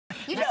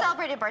You just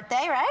celebrated a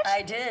birthday, right?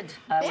 I did.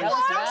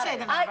 Don't say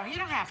the number. You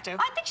don't have to.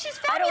 I think she's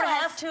I fabulous. don't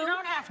have to. You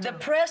don't have to. The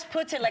press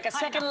puts it like a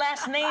second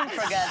last name,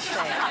 for God's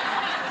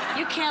sake.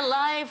 You can't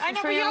lie for your life. I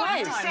know, but you don't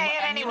have to say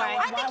it anyway.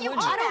 I think you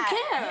I don't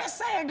care. Just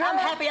say it, girl. I'm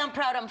happy, I'm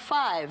proud, I'm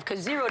 5, because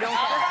 0 don't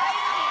count.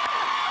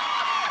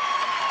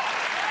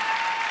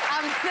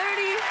 I'm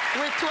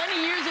 30 with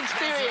 20 years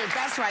experience.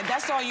 That's right.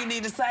 That's all you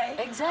need to say.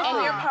 Exactly.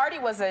 And your party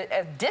was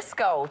a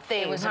disco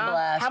theme. It was a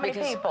blast. How many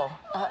because, people?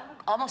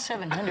 Almost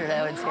 700,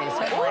 I would say. Something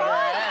like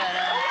that. I don't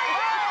know.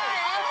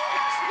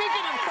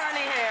 Speaking of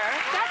curly hair.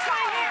 That's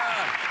my hair.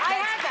 I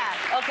had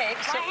that. Okay,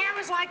 so My hair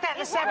was like that in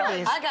the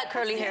 70s. I got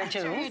curly hair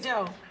too. Sure you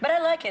do. But I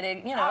like it.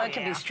 It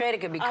could be straight,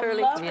 it could be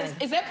curly.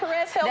 Is that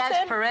Perez Hilton?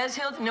 That's Perez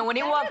Hilton. No, when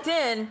he walked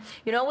in,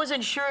 I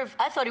wasn't sure if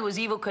I thought he was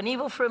Evel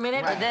Knievel for a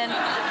minute, but then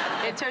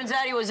it turns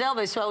out he was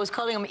Elvis, so I was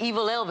calling him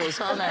Evil Elvis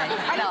all night.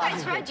 Are you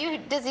guys friends?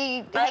 Does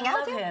he hang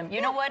out with you? I love him.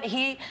 You know what?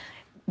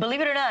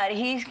 Believe it or not,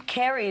 he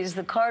carries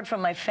the card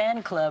from my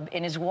fan club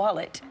in his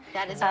wallet.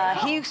 That is very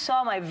cool. He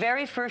saw my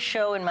very first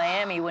show in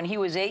Miami when he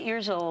was 8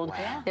 years old.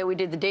 Wow. That we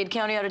did the Dade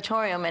County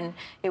Auditorium, and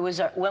it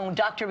was when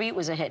Dr. Beat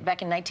was a hit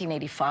back in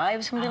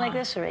 1985, something like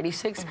this, or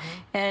 86.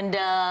 And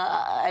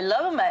I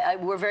love him.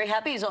 We're very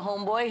happy. He's a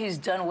homeboy. He's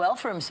done well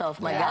for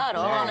himself. My God,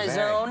 all on his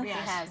own. He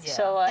has.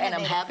 So, and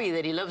I'm happy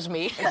that he loves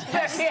me.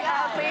 Very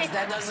happy.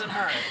 That doesn't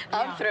hurt.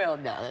 I'm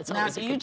thrilled. No, that's always a good